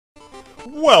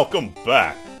Welcome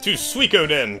back to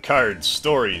Suikoden Card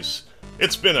Stories.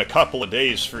 It's been a couple of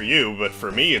days for you, but for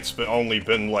me it's only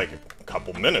been like a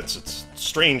couple minutes. It's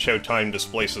strange how time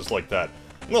displaces like that.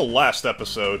 In the last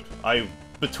episode,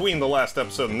 between the last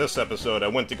episode and this episode, I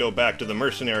went to go back to the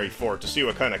Mercenary Fort to see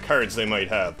what kind of cards they might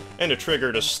have, and it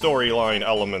triggered a storyline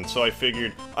element, so I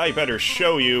figured I better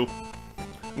show you.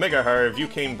 MegaHarv, you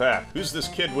came back. Who's this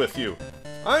kid with you?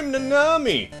 I'm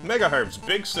Nanami, MegaHarv's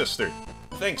big sister.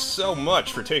 Thanks so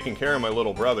much for taking care of my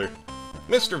little brother.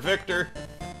 Mr. Victor.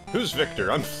 Who's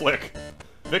Victor? I'm Flick.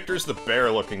 Victor's the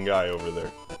bear-looking guy over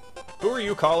there. Who are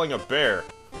you calling a bear?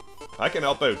 I can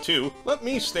help out too. Let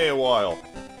me stay a while.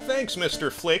 Thanks,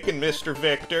 Mr. Flick and Mr.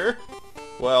 Victor.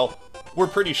 Well, we're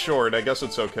pretty short. I guess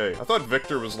it's okay. I thought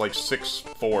Victor was like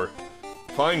 6'4".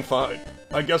 Fine, fine.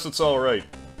 I guess it's alright.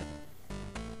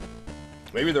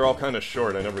 Maybe they're all kind of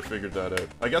short. I never figured that out.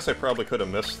 I guess I probably could have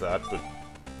missed that, but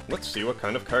let's see what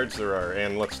kind of cards there are,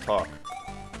 and let's talk.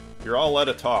 You're all let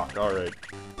a talk, alright.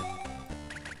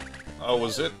 Oh,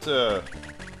 was it,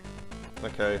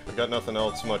 okay, I got nothing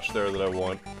else much there that I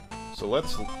want. So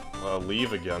let's,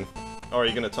 leave again. Oh, are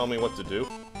you gonna tell me what to do?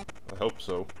 I hope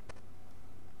so.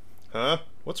 Huh?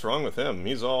 What's wrong with him?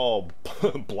 He's all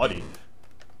bloody.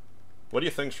 What do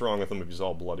you think's wrong with him if he's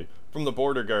all bloody? From the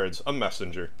border guards, a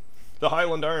messenger. The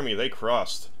Highland Army, they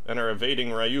crossed, and are evading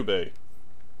Ryube.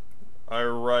 Are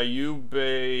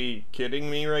Ryube kidding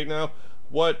me right now?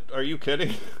 What? Are you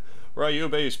kidding?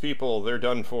 Ryube's people, they're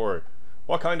done for.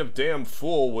 What kind of damn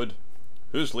fool would...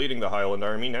 Who's leading the Highland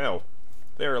Army now?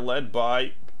 They are led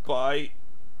by...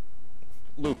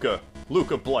 Luca.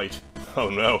 Luca Blight. Oh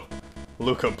no.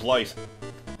 Luca Blight.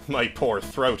 My poor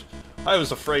throat. I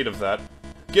was afraid of that.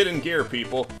 Get in gear,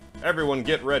 people. Everyone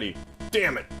get ready.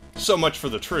 Damn it! So much for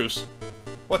the truce.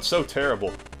 What's so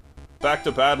terrible? Back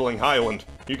to battling Highland.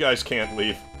 You guys can't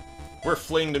leave. We're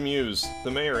fleeing to Muse.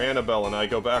 The Mayor Annabelle and I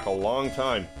go back a long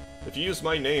time. If you use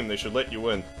my name, they should let you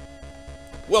in.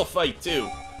 We'll fight too.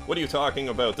 What are you talking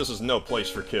about? This is no place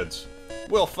for kids.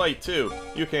 We'll fight too.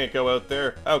 You can't go out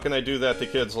there. How can I do that to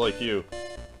kids like you?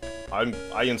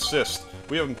 I insist.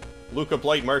 We have Luca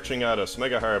Blight marching at us.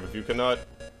 MegaHarv,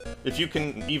 if you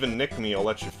can even nick me, I'll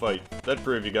let you fight. That'd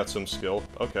prove you got some skill.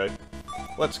 Okay.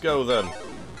 Let's go then.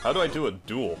 How do I do a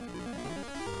duel?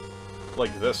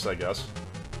 Like this, I guess.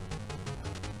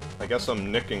 I guess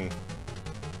I'm nicking.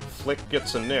 Flick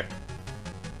gets a nick.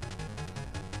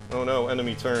 Oh no,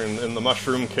 enemy turn in the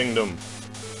Mushroom Kingdom.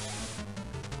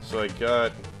 So I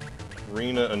got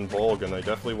Rena and Bolgan. I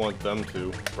definitely want them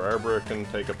to. Barbara can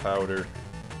take a powder.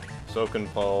 So can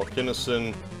Paul.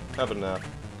 Kinnison, have a nap.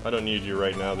 I don't need you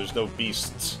right now. There's no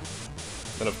beasts.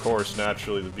 And of course,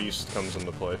 naturally, the beast comes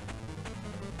into play.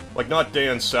 Like, not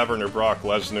Dan Severn or Brock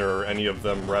Lesnar or any of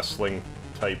them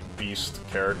wrestling-type beast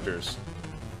characters.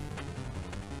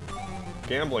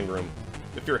 Gambling room.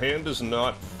 If your hand is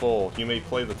not full, you may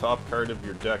play the top card of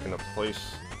your deck in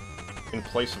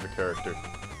place of a character.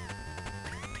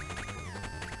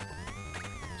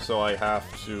 So I have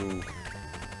to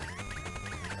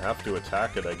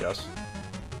attack it, I guess.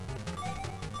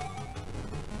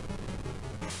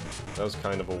 That was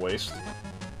kind of a waste.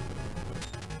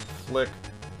 Flick.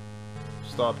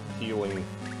 Stop healing.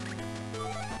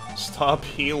 Stop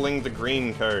healing the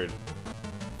green card.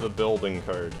 The building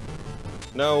card.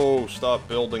 No, stop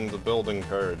building the building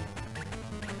card.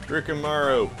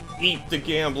 Rikamaru, eat the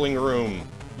gambling room.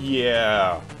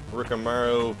 Yeah.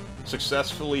 Rikamaru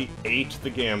successfully ate the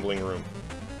gambling room.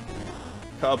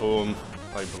 Kaboom.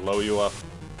 I blow you up.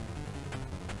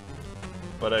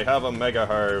 But I have a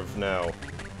MegaHarv now.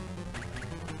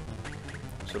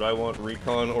 Should I want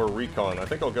Recon or Recon? I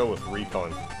think I'll go with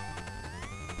Recon.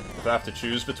 If I have to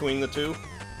choose between the two,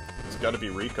 it's gotta be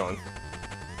Recon.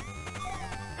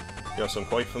 Yes, I'm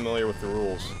quite familiar with the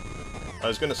rules. I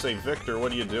was gonna say, Victor,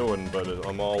 what are you doing? But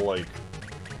I'm all like...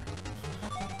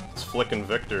 It's Flick and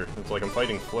Victor. It's like I'm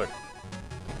fighting Flick.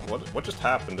 What just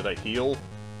happened? Did I heal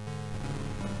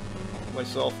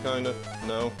myself, kinda?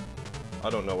 No? I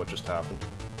don't know what just happened.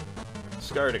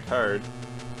 Discard a card.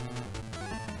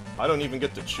 I don't even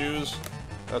get to choose.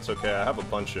 That's okay, I have a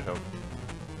bunch of him.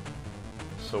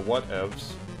 So what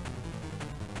evs?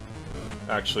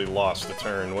 Actually lost a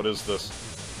turn. What is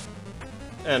this?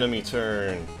 Enemy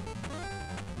turn.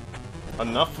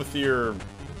 Enough with your...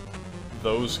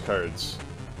 those cards.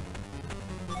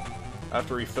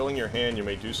 After refilling your hand, you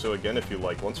may do so again if you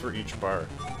like, once for each bar.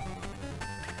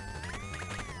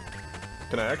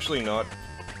 Can I actually not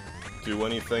do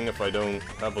anything if I don't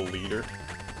have a leader?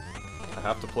 I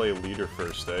have to play a leader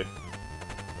first, eh?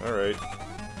 Alright.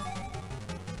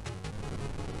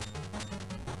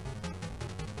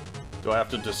 Do I have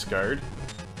to discard?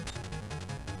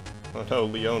 Oh no,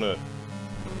 Leona.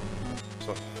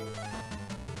 So,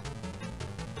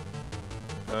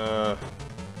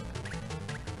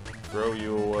 throw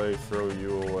you away, throw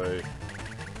you away.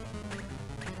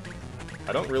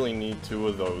 I don't really need two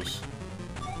of those.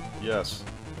 Yes.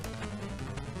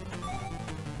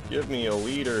 Give me a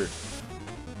leader.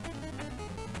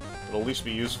 It'll at least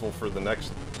be useful for the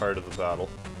next part of the battle.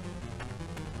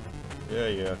 Yeah,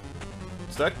 yeah.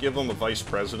 Does that give him a vice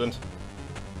president?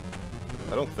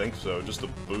 I don't think so, just a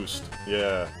boost.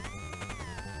 Yeah.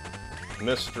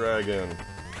 Mist Dragon.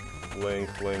 Link.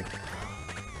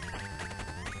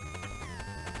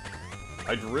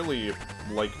 I'd really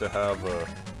like to have a...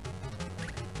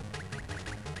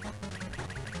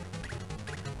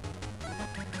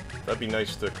 That'd be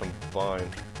nice to combine.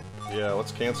 Yeah,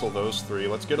 let's cancel those three.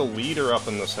 Let's get a leader up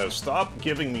in this house. Stop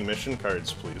giving me mission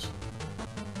cards, please.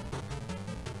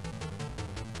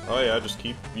 Oh yeah, just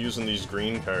keep using these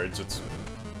green cards. It's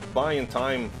buying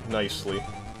time nicely.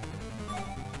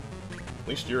 At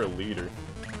least you're a leader.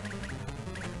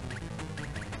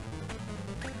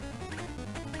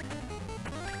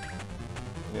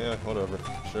 Yeah, whatever.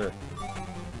 Sure.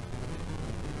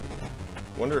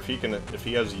 Wonder if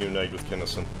he has Unite with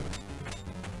Kinnison.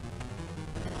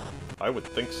 I would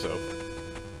think so.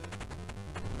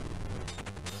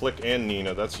 Flick and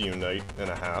Nina, that's Unite and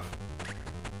a half.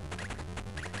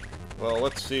 Well,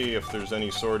 let's see if there's any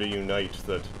sort of Unite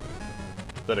that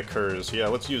occurs. Yeah,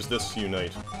 let's use this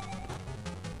Unite.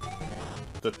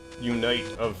 The Unite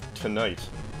of tonight.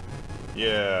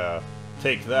 Yeah.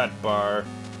 Take that, bar.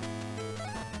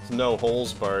 It's no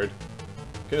holes barred.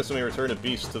 Kinnison may return a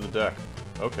beast to the deck.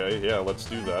 Okay, yeah, let's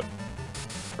do that.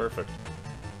 Perfect.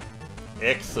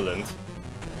 Excellent.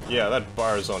 Yeah, that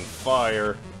bar's on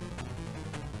fire.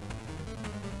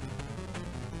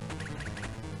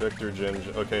 Victor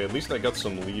Ginge. Okay, at least I got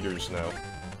some leaders now.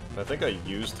 I think I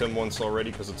used him once already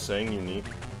because it's saying unique.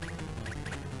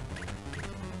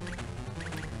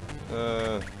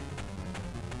 So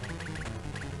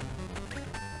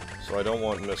I don't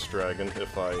want Mist Dragon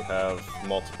if I have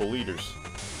multiple leaders.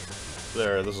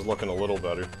 There, this is looking a little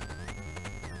better.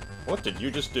 What did you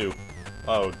just do?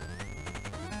 Oh.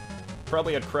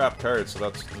 Probably had crap cards, so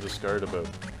that's to discard about.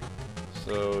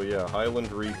 So, yeah,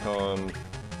 Highland Recon...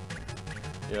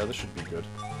 Yeah, this should be good.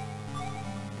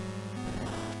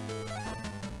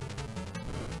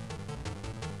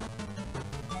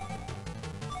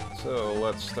 So,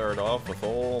 let's start off with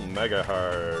old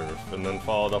MegaHarv, and then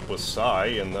followed up with Sai,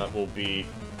 and that will be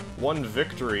one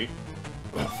victory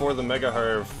for the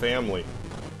MegaHarv family.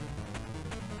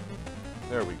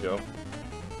 There we go.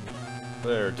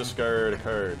 There, discard a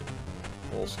card.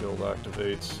 Full skilled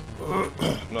activates.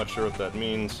 I'm not sure what that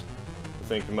means. I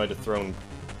think I might have thrown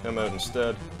him out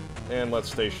instead. And let's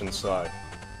station Sai.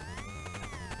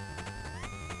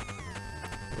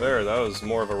 There, that was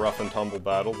more of a rough and tumble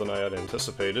battle than I had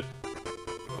anticipated.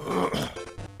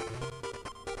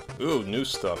 Ooh, new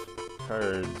stuff.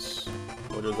 Cards.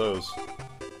 What are those?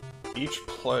 Each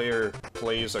player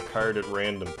plays a card at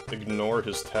random. Ignore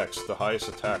his text. The highest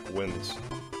attack wins.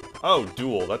 Oh,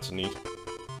 duel. That's neat.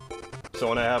 So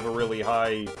when I have a really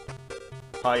high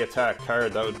attack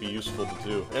card, that would be useful to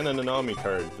do. And a Nanami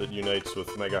card that unites with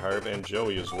MegaHarv and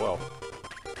Joey as well.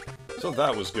 So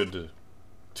that was good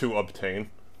to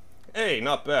obtain. Hey,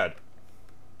 not bad.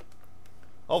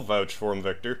 I'll vouch for him,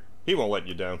 Victor. He won't let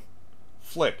you down.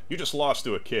 Flick, you just lost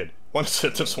to a kid. Want to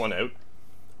sit this one out?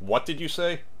 What did you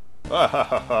say? Ah ha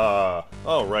ha ha.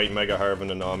 Alright, MegaHarv and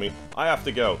Nanami. I have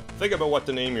to go. Think about what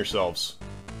to name yourselves.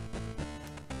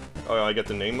 Oh, I get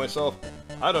to name myself?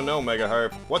 I don't know,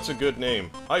 MegaHarv. What's a good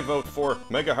name? I vote for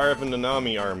MegaHarv and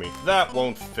Nanami Army. That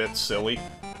won't fit, silly.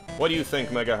 What do you think,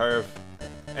 MegaHarv?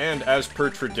 And as per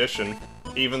tradition,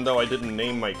 even though I didn't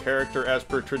name my character as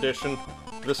per tradition,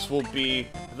 this will be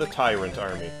the Tyrant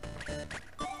Army.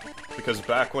 Because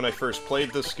back when I first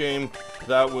played this game,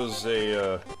 that was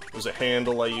a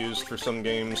handle I used for some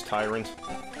games, Tyrant.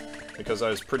 Because I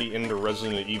was pretty into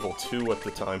Resident Evil 2 at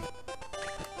the time.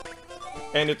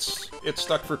 And it's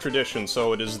stuck for tradition,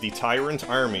 so it is the Tyrant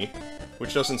Army,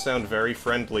 which doesn't sound very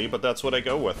friendly, but that's what I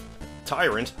go with.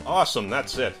 Tyrant? Awesome,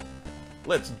 that's it.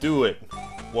 Let's do it.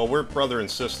 Well, we're brother and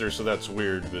sister, so that's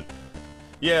weird, but...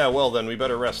 Yeah, well then, we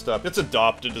better rest up. It's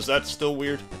adopted, is that still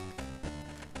weird?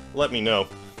 Let me know.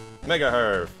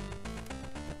 MegaHarv.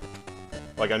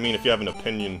 Like, I mean, if you have an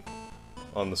opinion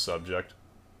on the subject.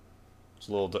 It's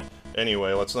a little...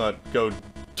 Anyway, let's not go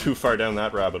too far down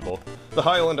that rabbit hole. The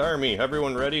Highland Army,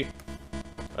 everyone ready?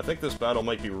 I think this battle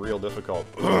might be real difficult.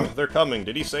 They're coming.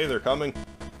 Did he say they're coming?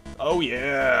 Oh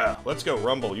yeah! Let's go,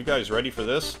 Rumble. You guys ready for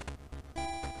this?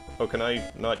 Oh, can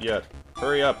I? Not yet.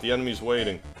 Hurry up, the enemy's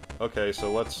waiting. Okay,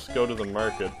 so let's go to the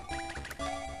market.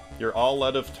 You're all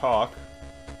out of talk.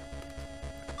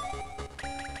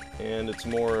 And it's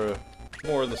more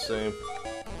of the same.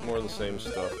 More of the same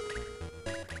stuff.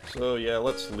 So yeah,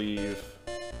 let's leave.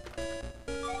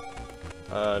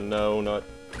 No, not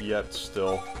yet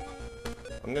still.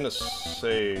 I'm gonna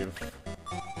save.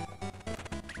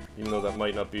 Even though that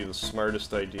might not be the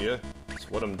smartest idea. It's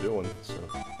what I'm doing, so...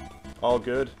 All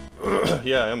good?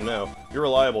 Yeah, I am now. You're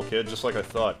reliable, kid, just like I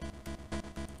thought.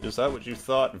 Is that what you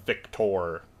thought,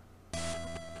 Victor?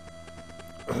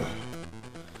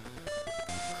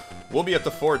 We'll be at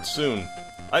the fort soon.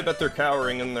 I bet they're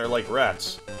cowering in there like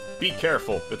rats. Be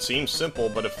careful. It seems simple,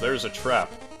 but if there's a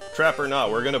trap... Trap or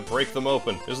not, we're gonna break them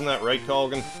open. Isn't that right,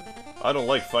 Colgan? I don't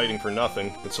like fighting for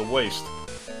nothing. It's a waste.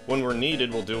 When we're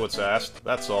needed, we'll do what's asked.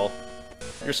 That's all.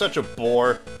 You're such a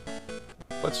bore.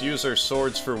 Let's use our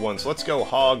swords for once. Let's go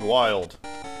hog wild.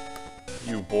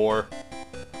 You bore.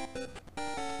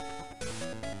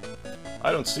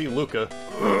 I don't see Luca.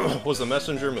 Was the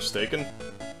messenger mistaken?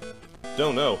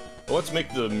 Don't know. But let's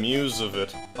make the muse of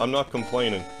it. I'm not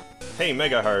complaining. Hey,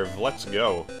 MegaHarv, let's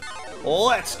go.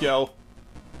 Let's go!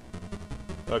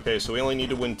 Okay, so we only need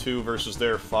to win 2 versus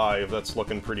their 5. That's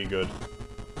looking pretty good.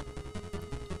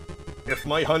 If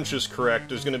my hunch is correct,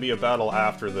 there's gonna be a battle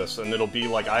after this, and it'll be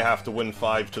like I have to win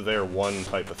 5 to their 1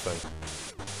 type of thing.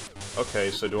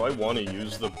 Okay, so do I want to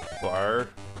use the bar?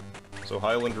 So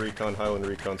Highland Recon,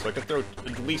 so I can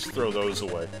at least throw those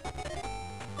away.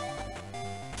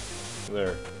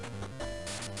 There.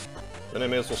 Then I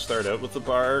may as well start out with the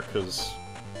bar, because,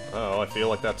 oh, I feel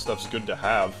like that stuff's good to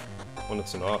have when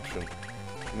it's an option.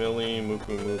 Millie,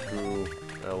 Muku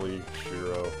Muku, Ellie,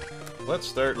 Shiro. Let's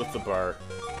start with the bar.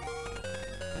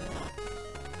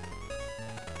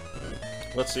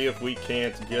 Let's see if we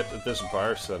can't get this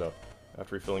bar set up.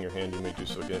 After refilling your hand, you may do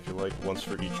so again if you like, once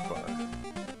for each bar.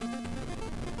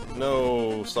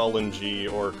 No Solanji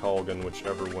or Colgan,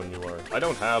 whichever one you are. I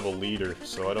don't have a leader,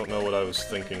 so I don't know what I was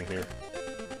thinking here.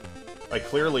 I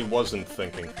clearly wasn't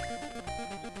thinking.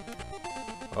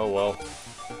 Oh well.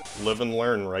 Live and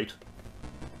learn, right?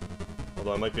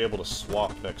 Although I might be able to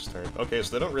swap next turn. Okay,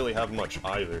 so they don't really have much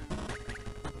either.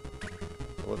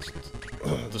 Let's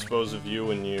dispose of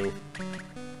you and you.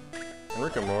 And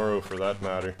Rikamaru, for that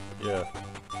matter. Yeah.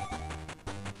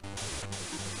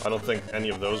 I don't think any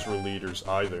of those were leaders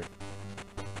either.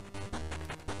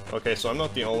 Okay, so I'm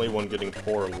not the only one getting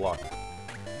poor luck.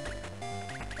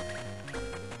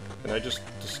 Can I just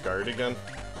discard again?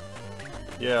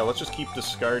 Yeah, let's just keep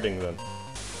discarding then.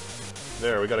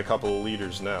 There, we got a couple of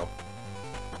leaders now.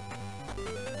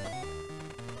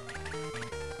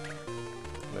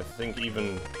 And I think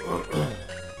even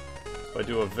if I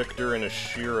do a Victor and a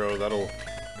Shiro, that'll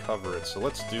cover it. So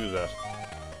let's do that.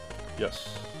 Yes.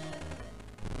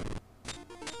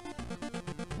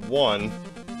 1.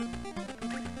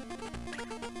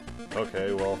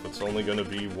 Okay, well, if it's only gonna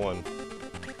be 1.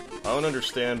 I don't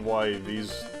understand why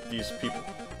these people...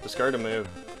 Discard them, and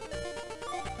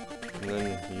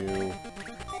then you...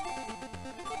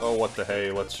 Oh, what the hey,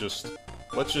 let's just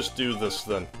do this,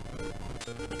 then.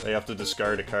 They have to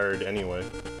discard a card anyway.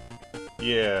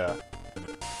 Yeah.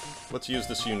 Let's use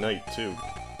this Unite, too.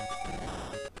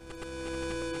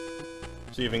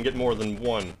 See if we can get more than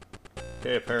 1.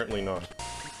 Okay, apparently not.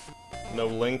 No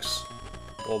links?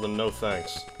 Well then, no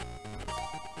thanks.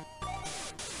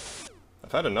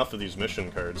 I've had enough of these mission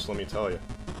cards, let me tell you.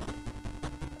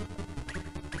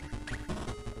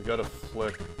 We gotta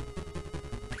flick.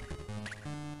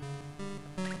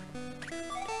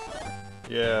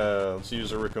 Yeah, let's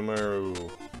use a Rikamaru.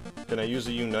 Can I use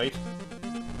a Unite?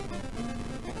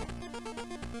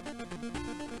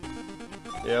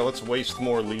 Yeah, let's waste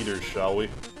more leaders, shall we?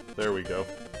 There we go.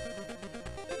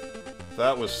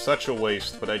 That was such a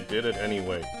waste, but I did it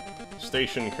anyway.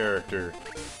 Station character.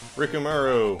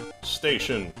 Rikamaru!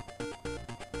 Station!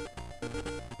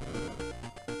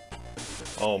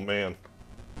 Oh man.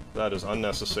 That is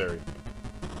unnecessary.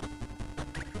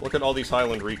 Look at all these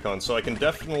Highland Recons, so I can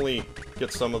definitely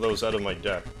get some of those out of my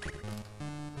deck.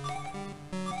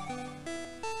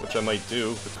 Which I might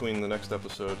do between the next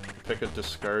episode. Pick a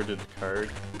discarded card.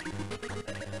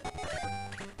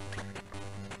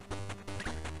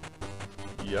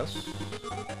 Yes.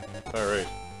 Alright.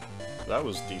 That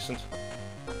was decent.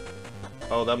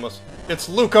 Oh, that must... It's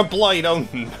Luca Blight! Oh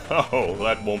no!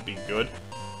 That won't be good.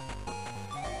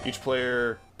 Each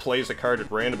player plays a card at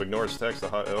random, ignores text.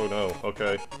 Oh no,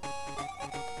 okay.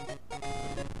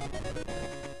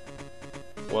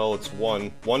 Well, it's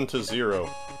 1. 1 to 0.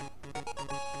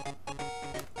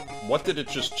 What did it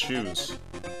just choose?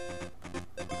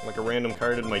 Like a random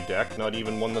card in my deck, not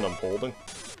even one that I'm holding?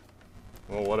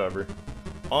 Well, whatever.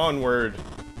 Onward!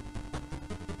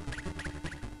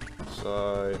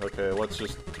 Okay, let's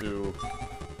just do...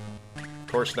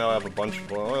 Of course, now I have a bunch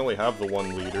of... Well, I only have the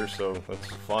one leader, so that's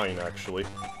fine, actually.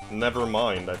 Never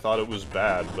mind, I thought it was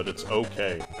bad, but it's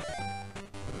okay.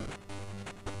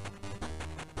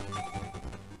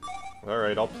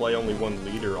 Alright, I'll play only one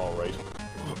leader, alright.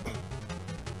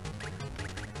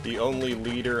 The only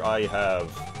leader I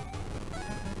have.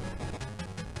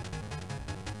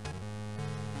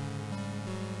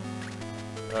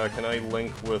 Can I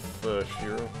link with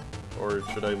Shiro? Or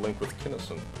should I link with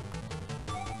Kinnison?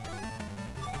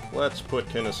 Let's put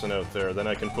Kinnison out there, then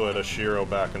I can put a Shiro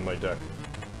back in my deck.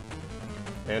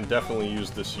 And definitely use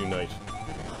this Unite.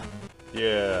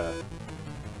 Yeah.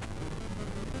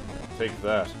 Take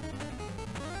that.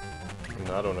 And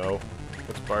I don't know.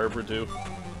 What's Barbara do?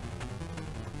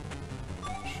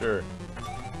 Sure.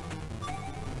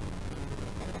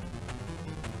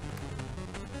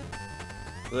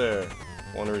 There.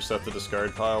 Want to reset the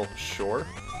discard pile? Sure.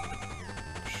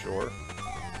 Sure.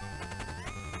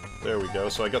 There we go,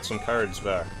 so I got some cards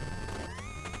back.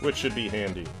 Which should be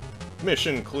handy.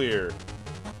 Mission clear!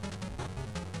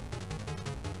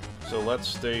 So let's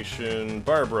station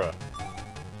Barbara.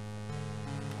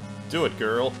 Do it,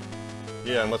 girl!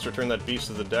 Yeah, and let's return that beast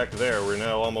to the deck. There, we're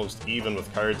now almost even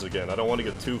with cards again. I don't want to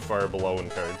get too far below in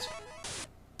cards.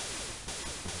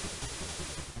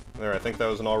 There, I think that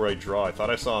was an alright draw. I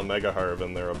thought I saw a MegaHarv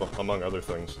in there, among other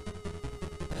things.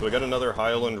 So we got another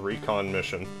Highland Recon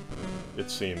mission,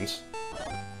 it seems.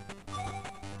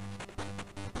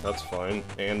 That's fine.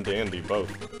 And Dandy,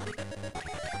 both.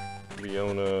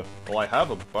 Leona... Well, I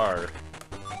have a bar.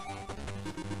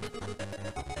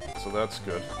 So that's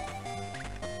good.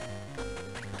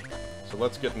 So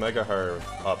let's get MegaHarv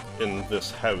up in this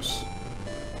house.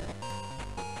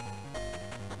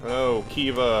 Oh,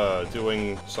 Kiva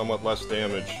doing somewhat less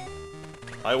damage.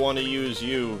 I want to use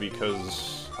you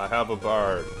because I have a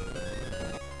bar.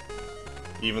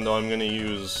 Even though I'm gonna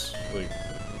use, like,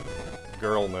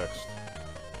 girl next.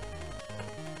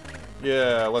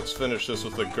 Yeah, let's finish this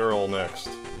with the girl next.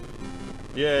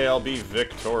 Yay, I'll be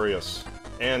victorious.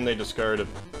 And they discarded...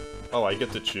 Oh, I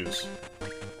get to choose.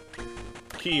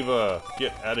 Kiva,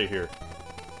 get out of here.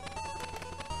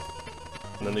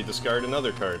 And then they discard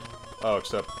another card. Oh,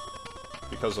 except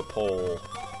because of Pole.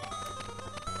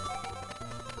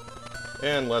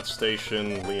 And let's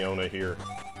station Leona here.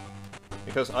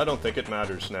 Because I don't think it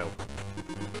matters now.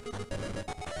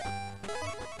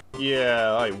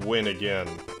 Yeah, I win again.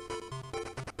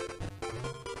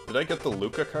 Did I get the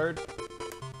Luca card?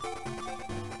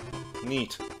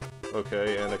 Neat.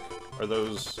 Okay, and are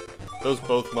those... Those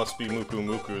both must be Muku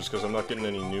Mukus, because I'm not getting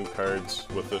any new cards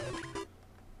with it.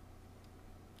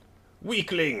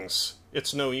 Weaklings!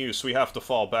 It's no use, we have to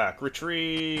fall back.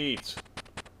 Retreat!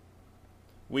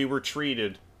 We were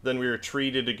treated, then we were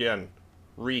treated again.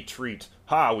 Retreat.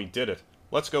 Ha, we did it.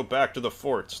 Let's go back to the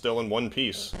fort, still in one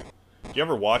piece. Do you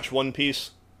ever watch One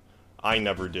Piece? I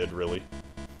never did, really.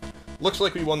 Looks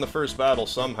like we won the first battle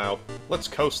somehow. Let's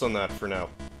coast on that for now.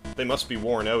 They must be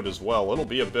worn out as well. It'll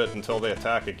be a bit until they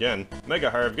attack again.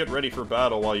 MegaHarv, get ready for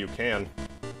battle while you can.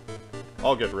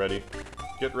 I'll get ready.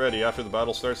 Get ready. After the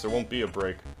battle starts, there won't be a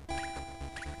break.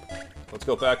 Let's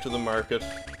go back to the market.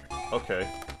 Okay.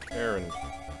 Errand.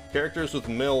 Characters with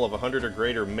mill of 100 or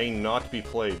greater may not be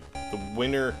played. The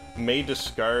winner may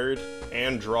discard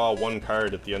and draw one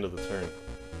card at the end of the turn.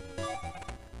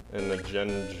 And the Gen.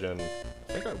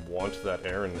 I think I want that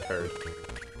Errand card.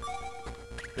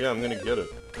 Yeah, I'm gonna get it.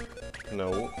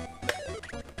 No.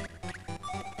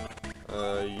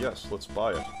 Yes, let's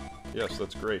buy it. Yes,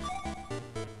 that's great.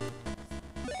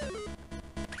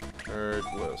 Card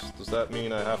list. Does that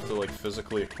mean I have to, like,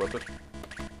 physically equip it?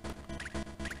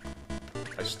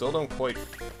 I still don't quite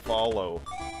follow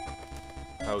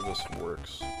how this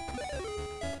works.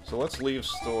 So let's leave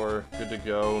store. Good to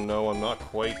go. No, I'm not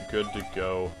quite good to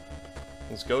go.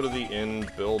 Let's go to the inn,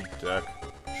 build deck.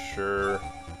 Sure.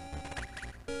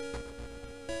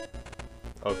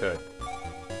 Okay.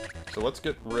 So let's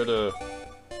get rid of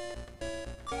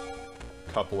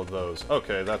a couple of those.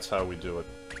 Okay, that's how we do it.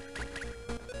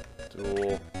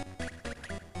 Duel.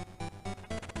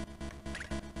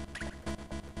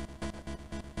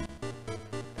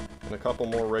 And a couple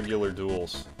more regular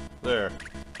duels. There.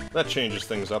 That changes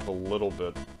things up a little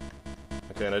bit.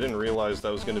 Okay, and I didn't realize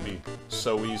that was going to be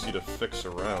so easy to fix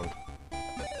around.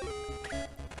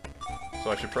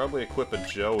 So I should probably equip a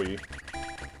Joey.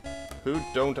 Who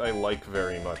don't I like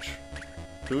very much?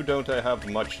 Who don't I have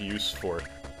much use for?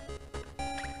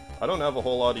 I don't have a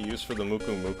whole lot of use for the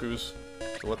Muku Mukus,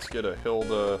 so let's get a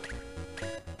Hilda...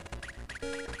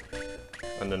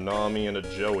 a Nanami, and a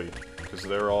Joey, because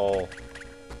they're all...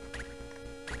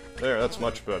 There, that's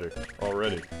much better,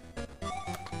 already.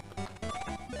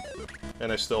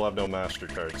 And I still have no Master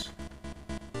Cards.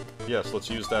 Yes, let's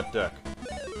use that deck.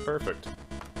 Perfect.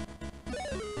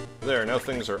 There, now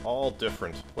things are all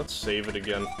different. Let's save it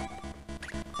again.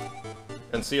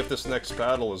 And see if this next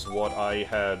battle is what I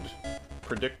had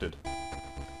predicted.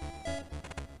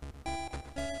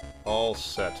 All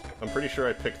set. I'm pretty sure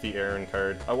I picked the Aaron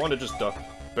card. I want to just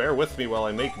bear with me while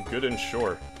I make good and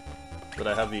sure that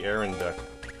I have the Aaron deck.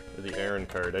 Or the Aaron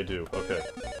card. I do. Okay.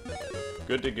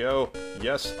 Good to go.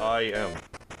 Yes, I am.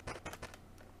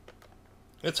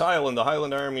 It's Highland. The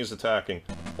Highland army is attacking.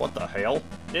 What the hell?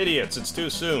 Idiots! It's too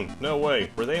soon. No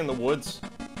way. Were they in the woods?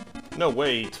 No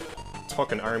way.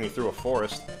 Took an army through a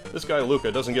forest. This guy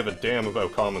Luca doesn't give a damn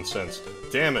about common sense.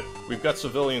 Damn it. We've got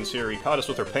civilians here. He caught us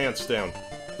with our pants down.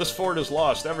 This fort is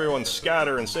lost. Everyone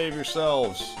scatter and save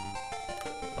yourselves.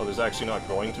 Oh, there's actually not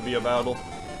going to be a battle?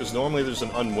 Because normally there's an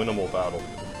unwinnable battle.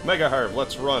 MegaHarv,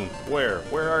 let's run. Where?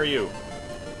 Where are you?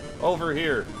 Over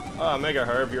here. Ah,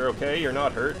 MegaHarv, you're okay? You're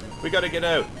not hurt? We gotta get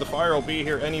out. The fire will be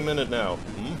here any minute now.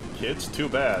 Kids, too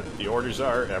bad. The orders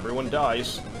are, everyone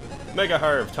dies.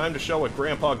 MegaHarv, time to show what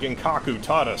Grandpa Ginkaku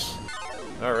taught us.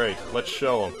 Alright, let's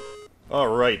show him.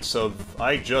 Alright, so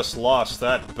I just lost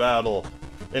that battle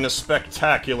in a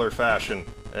spectacular fashion,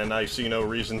 and I see no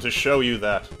reason to show you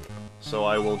that. So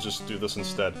I will just do this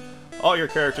instead. All your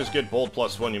characters get bold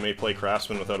 +1. You may play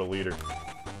Craftsman without a leader.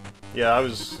 Yeah,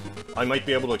 I might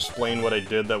be able to explain what I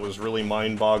did that was really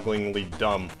mind-bogglingly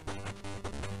dumb.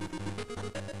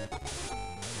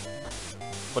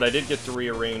 But I did get to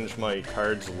rearrange my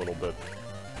cards a little bit.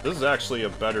 This is actually a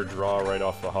better draw right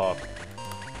off the hop.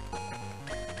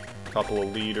 Couple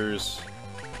of leaders.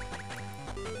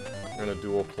 And a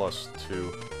dual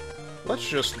 +2. Let's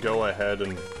just go ahead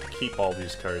and keep all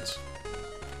these cards.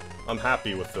 I'm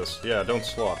happy with this. Yeah, don't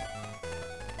swap.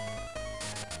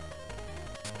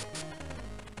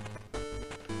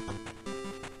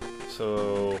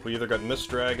 So, we either got Mist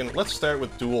Dragon. Let's start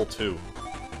with Duel 2.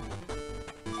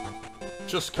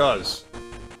 Just cuz.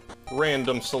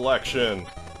 Random selection.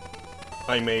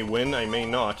 I may win, I may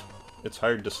not. It's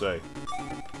hard to say.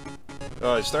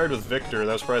 I started with Victor.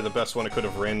 That was probably the best one I could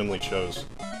have randomly chose.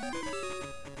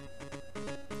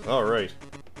 Alright.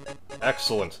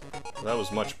 Excellent. That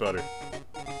was much better.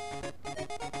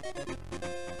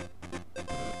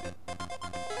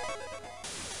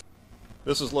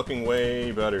 This is looking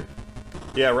way better.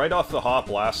 Yeah, right off the hop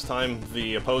last time,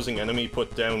 the opposing enemy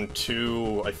put down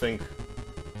two, like,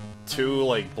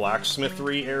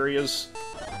 blacksmithery areas,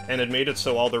 and it made it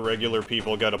so all the regular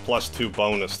people got a +2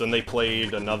 bonus. Then they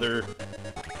played another,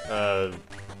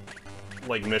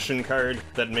 like, mission card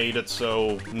that made it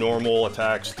so normal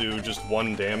attacks do just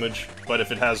 1 damage, but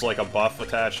if it has, like, a buff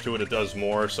attached to it, it does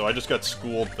more, so I just got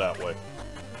schooled that way.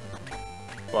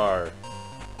 Bar.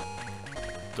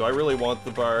 Do I really want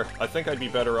the bar? I think I'd be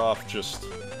better off just...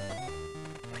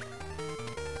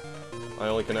 I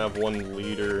only can have 1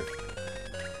 leader.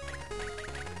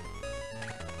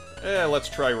 Let's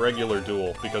try regular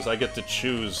duel, because I get to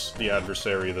choose the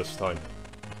adversary this time.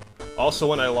 Also,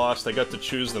 when I lost, I got to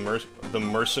choose the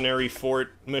Mercenary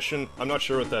Fort mission. I'm not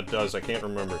sure what that does, I can't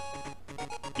remember.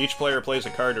 Each player plays a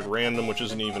card at random, which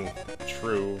isn't even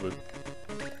true, but...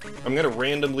 I'm gonna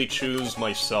randomly choose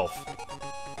myself.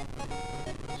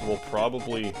 So we'll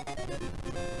probably...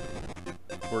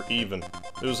 We're even.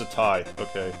 It was a tie,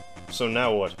 okay. So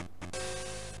now what?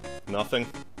 Nothing?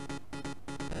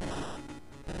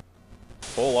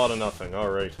 Whole lot of nothing,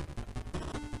 alright.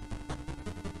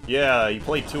 Yeah, you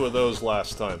played 2 of those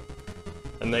last time.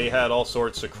 And they had all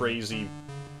sorts of crazy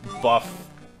buff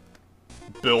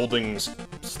buildings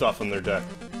stuff in their deck.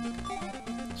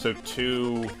 So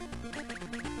 2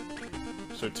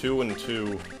 and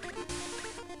 2.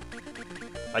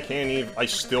 I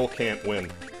still can't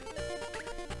win.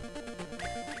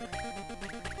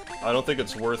 I don't think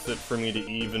it's worth it for me to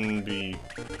even be...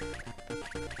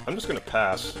 I'm just gonna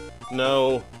pass.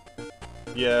 No.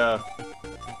 Yeah.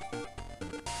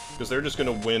 Because they're just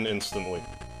gonna win instantly.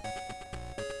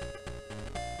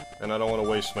 And I don't want to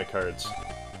waste my cards.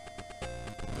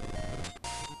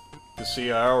 You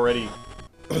see, I already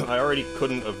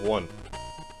couldn't have won.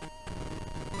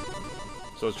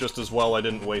 So it's just as well I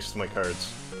didn't waste my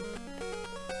cards.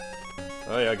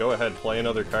 Oh yeah, go ahead, play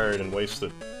another card and waste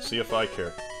it. See if I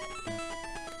care.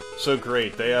 So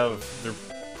great, they're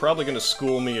probably gonna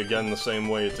school me again the same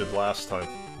way it did last time.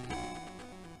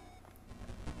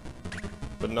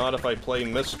 But not if I play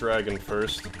Mist Dragon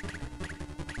first.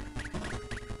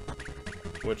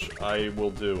 Which I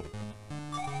will do.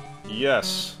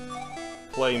 Yes!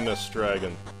 Play Miss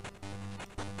Dragon.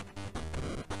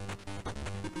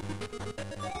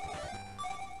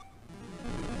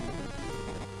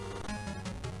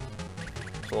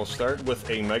 So I'll start with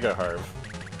a MegaHarv,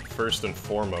 first and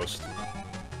foremost.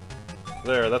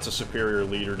 There, that's a superior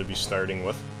leader to be starting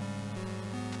with.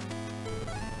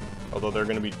 Although they're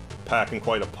going to be packing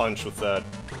quite a punch with that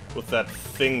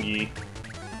thingy.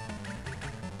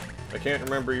 I can't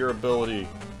remember your ability.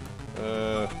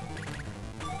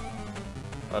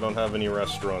 I don't have any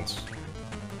restaurants.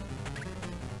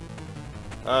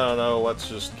 I don't know, let's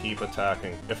just keep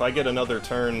attacking. If I get another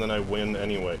turn, then I win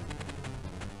anyway.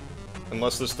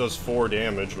 Unless this does 4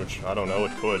 damage, which, I don't know,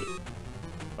 it could.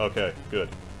 Okay, good.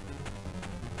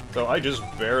 So I just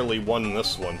barely won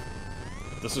this one.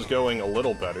 This is going a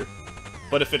little better.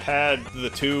 But if it had the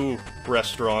 2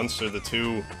 restaurants, or the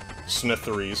 2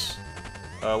 smitheries...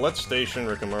 let's station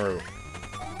Rikamaru.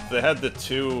 If they had the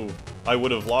 2, I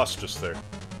would have lost just there.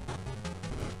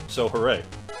 So hooray.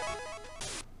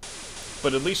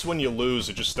 But at least when you lose,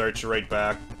 it just starts you right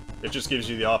back. It just gives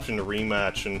you the option to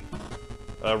rematch and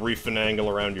refinagle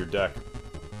around your deck.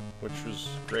 Which was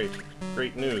great.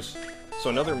 Great news. So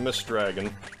another Mist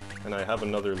Dragon, and I have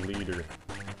another leader.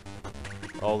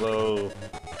 Although...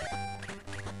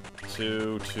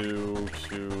 2, 2,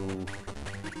 2...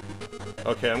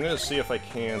 Okay, I'm gonna see if I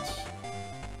can't...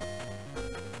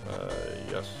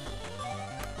 yes.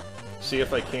 See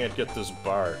if I can't get this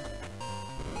bar.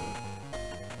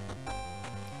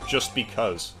 Just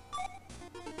because.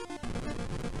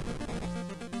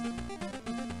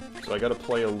 So I gotta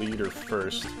play a leader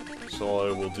first, so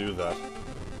I will do that.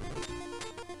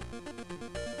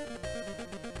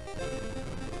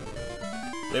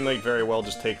 They might very well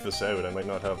just take this out, I might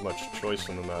not have much choice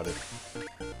in the matter.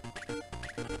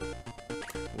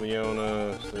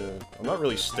 Leona... I'm not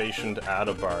really stationed at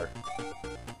a bar.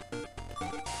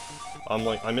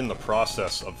 I'm in the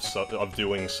process of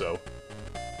doing so.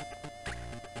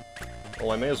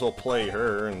 Well, I may as well play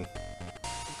her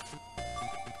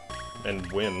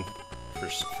and win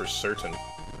for certain.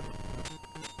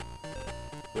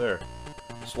 There.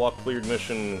 Swap cleared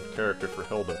mission character for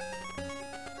Hilda.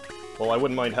 Well, I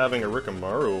wouldn't mind having a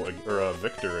Rikamaru or a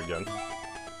Victor again.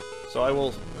 So I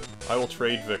will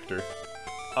trade Victor.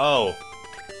 Oh!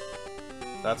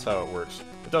 That's how it works.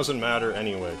 It doesn't matter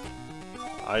anyway.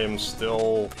 I am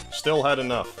still had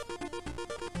enough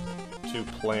to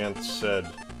plant said.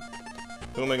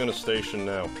 Who am I gonna station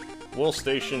now? We'll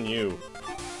station you.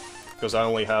 Because I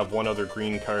only have one other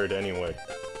green card anyway.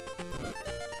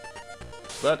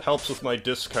 So that helps with my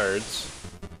discards.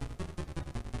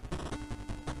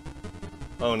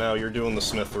 Oh, now you're doing the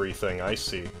smithery thing, I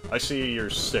see. I see your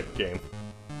sick game.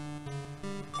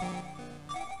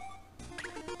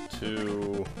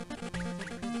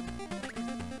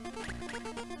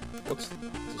 What's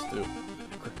this do?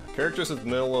 Characters at the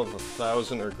middle of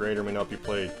 1,000 or greater may not be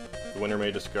played. The winner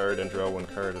may discard and draw 1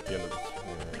 card at the end of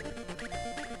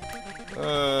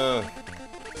the...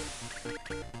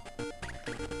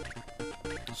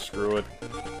 Screw it.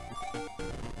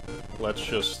 Let's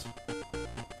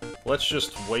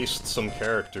just waste some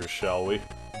characters, shall we?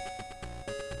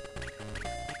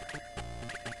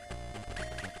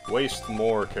 Waste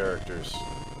more characters.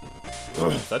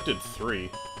 That did 3.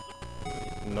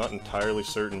 I'm not entirely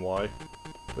certain why.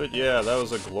 But yeah, that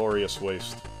was a glorious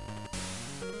waste.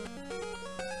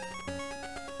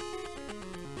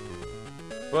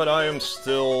 But I am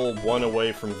still 1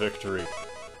 away from victory.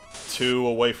 2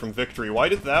 away from victory. Why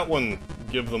did that one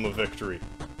give them a victory?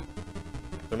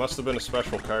 There must have been a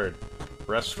special card.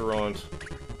 Restaurant.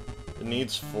 It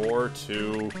needs 4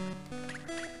 to...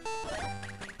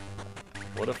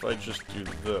 What if I just do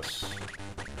this?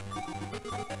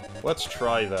 Let's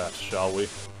try that, shall we?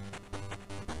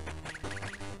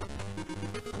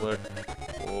 Flick,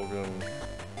 Logan...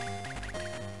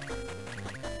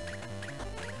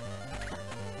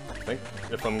 I think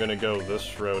if I'm gonna go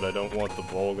this route, I don't want the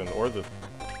Volgan, or the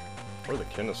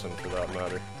Kinnison for that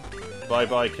matter.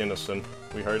 Bye-bye, Kinnison.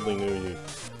 We hardly knew you.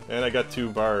 And I got 2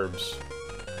 barbs.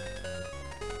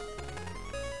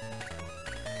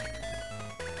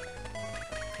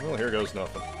 Well, here goes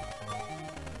nothing.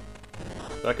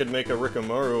 That could make a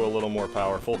Rikamaru a little more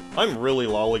powerful. I'm really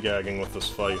lollygagging with this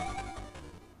fight.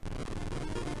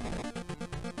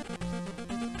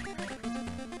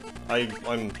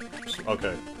 I'm...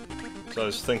 okay. So I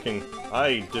was thinking,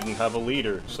 I didn't have a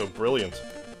leader, so brilliant.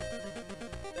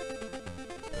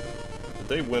 Did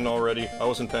they win already? I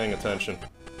wasn't paying attention.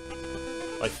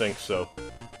 I think so.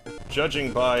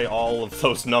 Judging by all of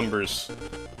those numbers.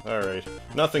 Alright.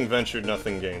 Nothing ventured,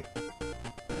 nothing gained.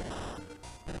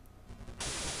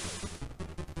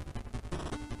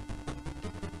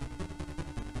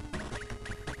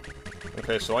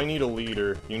 Okay, so I need a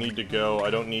leader. You need to go. I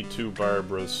don't need two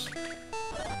Barbaras.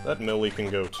 That Millie can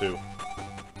go too.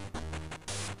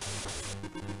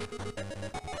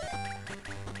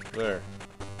 There.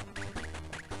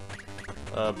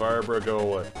 Barbara, go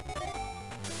away.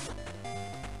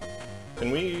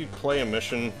 Can we play a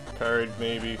mission card,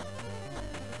 maybe?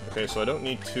 Okay, so I don't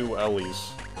need two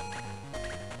Ellies.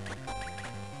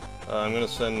 I'm gonna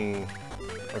send...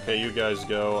 Okay, you guys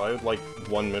go. I would like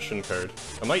one mission card.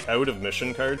 Am I out of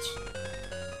mission cards?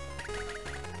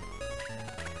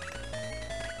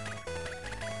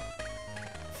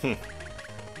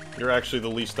 You're actually the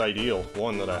least ideal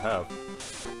one that I have.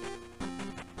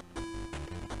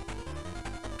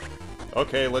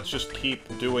 Okay, let's just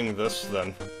keep doing this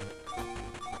then.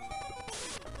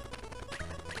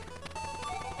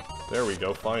 There we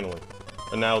go, finally.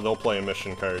 And now they'll play a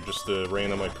mission card just to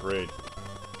rain on my parade.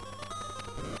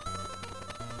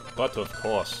 But of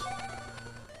course.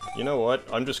 You know what?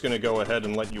 I'm just gonna go ahead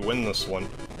and let you win this one.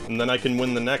 And then I can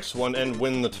win the next one and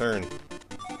win the turn.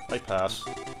 I pass.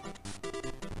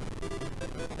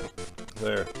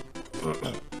 There.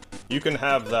 You can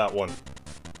have that one.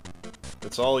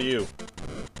 It's all you.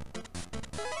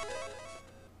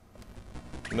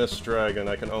 Miss Dragon,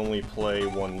 I can only play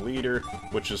one leader,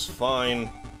 which is fine,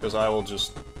 because I will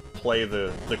just play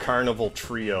the Carnival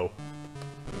Trio.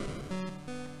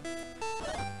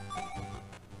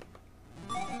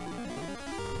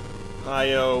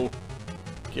 Hi-yo,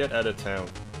 get out of town.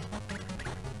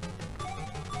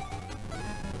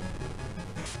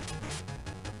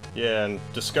 Yeah, and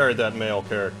discard that male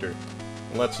character.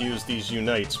 And let's use these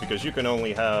unites, because you can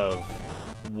only have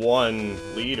one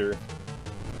leader.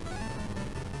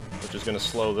 Which is gonna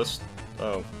slow this...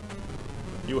 Oh.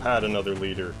 You had another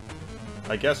leader.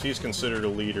 I guess he's considered a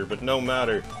leader, but no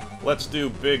matter. Let's do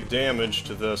big damage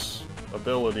to this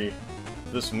ability.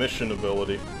 This mission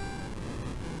ability.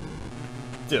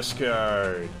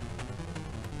 Discard!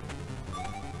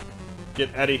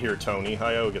 Get out of here, Tony.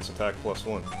 Hi-oh gets attack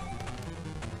 +1.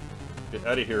 Get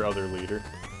out of here, other leader.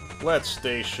 Let's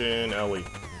station Ellie.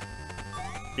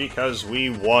 Because we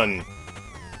won!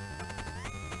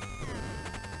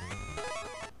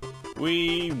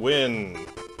 We win!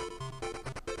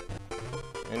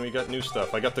 And we got new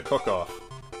stuff. I got the cook-off.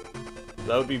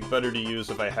 That would be better to use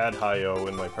if I had Hi-Oh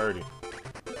in my party.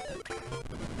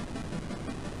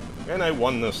 And I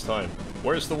won this time.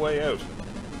 Where's the way out?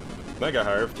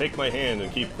 MegaHarv, take my hand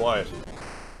and keep quiet.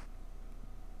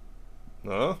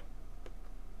 Huh?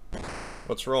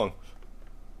 What's wrong?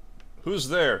 Who's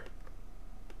there?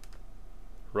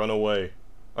 Run away.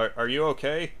 Are you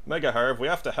okay? MegaHarv, we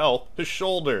have to help. His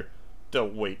shoulder.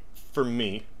 Don't wait for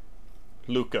me.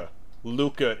 Luca.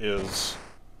 Luca is...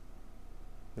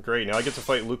 Great, now I get to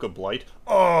fight Luca Blight.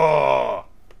 Oh!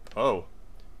 Oh.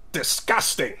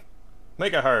 Disgusting!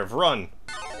 MegaHarv, run!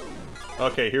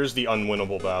 Okay, here's the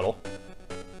unwinnable battle.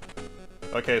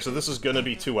 Okay, so this is gonna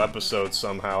be 2 episodes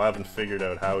somehow. I haven't figured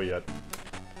out how yet.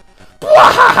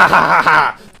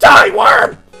 Die,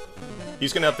 worm!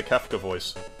 He's gonna have the Kefka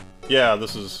voice. Yeah,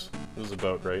 this is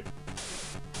about right.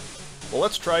 Well,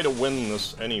 let's try to win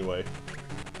this anyway.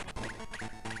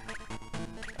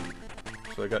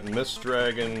 So I got Mist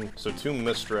Dragon, so 2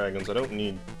 Mist Dragons. I don't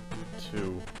need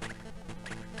 2.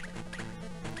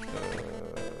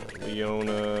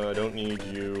 Leona, I don't need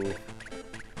you.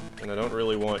 And I don't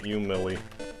really want you, Millie.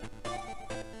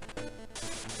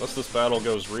 Unless this battle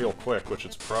goes real quick, which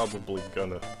it's probably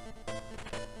gonna.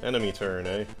 Enemy turn,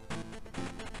 eh?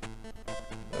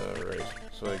 Alright,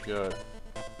 so I got...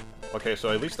 Okay, so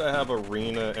at least I have a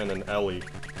Rena and an Ellie.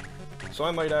 So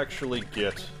I might actually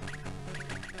get...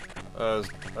 a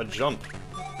jump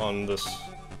on this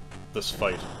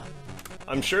fight.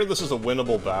 I'm sure this is a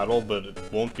winnable battle, but it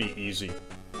won't be easy.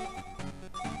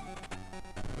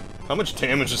 How much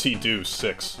damage does he do?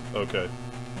 6. Okay.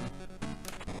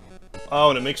 Oh,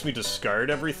 and it makes me discard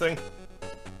everything?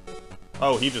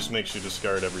 Oh, he just makes you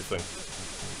discard everything.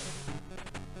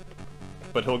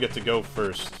 But he'll get to go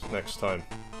first next time.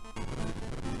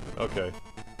 Okay.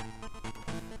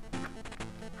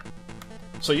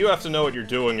 So you have to know what you're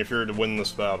doing if you're to win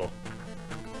this battle.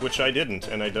 Which I didn't,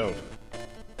 and I don't.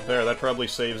 There, that probably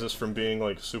saves us from being,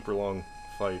 like, a super long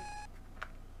fight.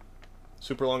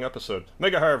 Super long episode.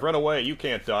 MegaHarv, run away! You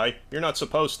can't die. You're not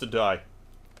supposed to die.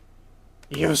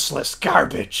 Useless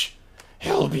garbage.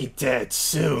 He'll be dead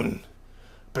soon.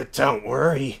 But don't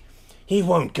worry. He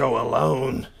won't go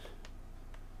alone.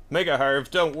 MegaHarv,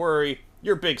 don't worry.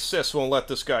 Your big sis won't let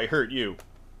this guy hurt you.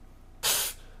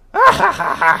 Ah ha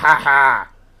ha ha ha ha!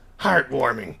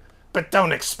 Heartwarming. But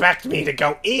don't expect me to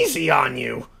go easy on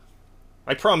you.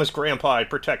 I promised Grandpa I'd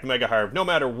protect MegaHarv no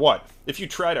matter what. If you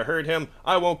try to hurt him,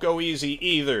 I won't go easy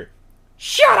either.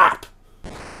 Shut up!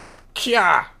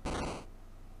 Kya!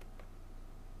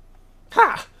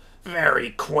 Ha! Very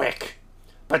quick.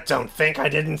 But don't think I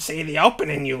didn't see the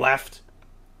opening you left.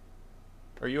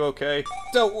 Are you okay?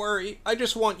 Don't worry, I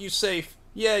just want you safe.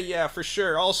 Yeah, for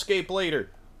sure, I'll escape later.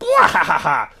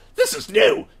 Bwahaha! This is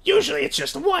new! Usually it's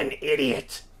just one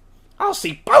idiot. I'll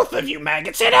see both of you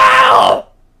maggots in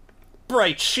hell!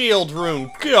 Bright shield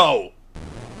rune, go!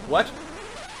 What?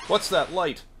 What's that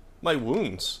light? My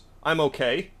wounds. I'm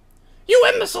okay. You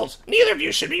imbeciles! Neither of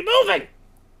you should be moving!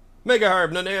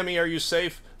 MegaHarv, Nanami, are you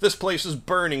safe? This place is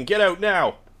burning. Get out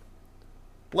now!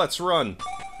 Let's run.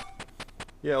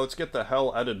 Yeah, let's get the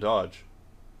hell out of Dodge.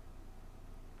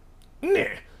 Nah,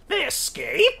 they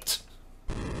escaped?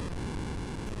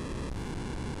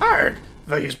 Arg!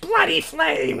 These bloody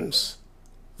flames!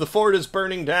 The fort is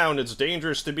burning down. It's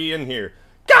dangerous to be in here.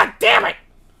 God damn it!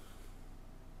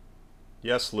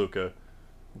 Yes, Luca.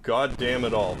 God damn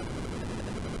it all.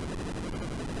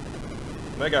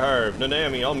 MegaHarv,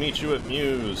 Nanami, I'll meet you at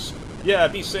Muse. Yeah,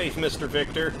 be safe, Mr.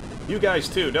 Victor. You guys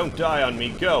too, don't die on me.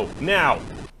 Go, now!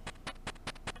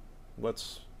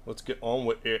 Let's get on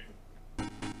with it.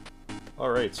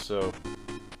 Alright, so...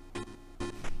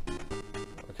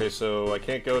 Okay, so I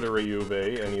can't go to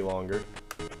Ryubei any longer.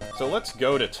 So let's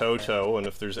go to Toto, and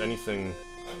if there's anything...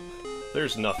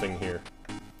 There's nothing here.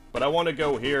 But I want to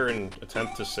go here and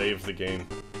attempt to save the game.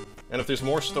 And if there's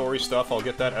more story stuff, I'll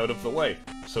get that out of the way,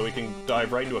 so we can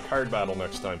dive right into a card battle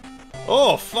next time.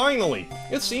 Oh, finally!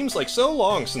 It seems like so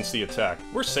long since the attack.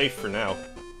 We're safe for now.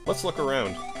 Let's look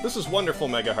around. This is wonderful,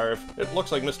 MegaHarv. It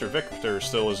looks like Mr. Victor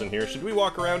still isn't here. Should we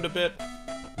walk around a bit?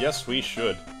 Yes, we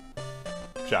should.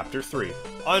 Chapter 3.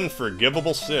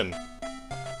 Unforgivable Sin.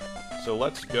 So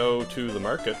let's go to the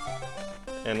market,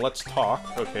 and let's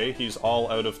talk. Okay, he's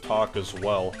all out of talk as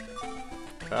well.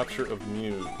 Capture of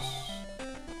Muse.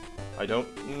 I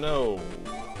don't know.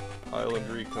 Island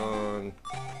Recon.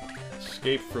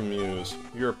 Escape from Muse.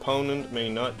 Your opponent may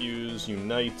not use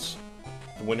Unites.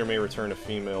 The winner may return a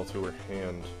female to her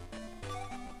hand.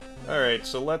 Alright,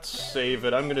 so let's save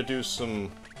it. I'm gonna do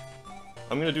some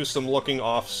looking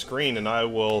off screen, and I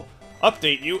will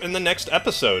update you in the next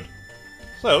episode.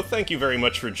 So, thank you very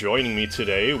much for joining me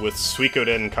today with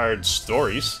Suikoden Card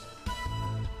Stories.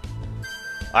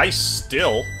 I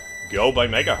still go by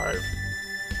MegaHarv.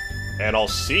 And I'll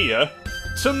see ya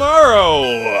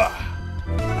tomorrow!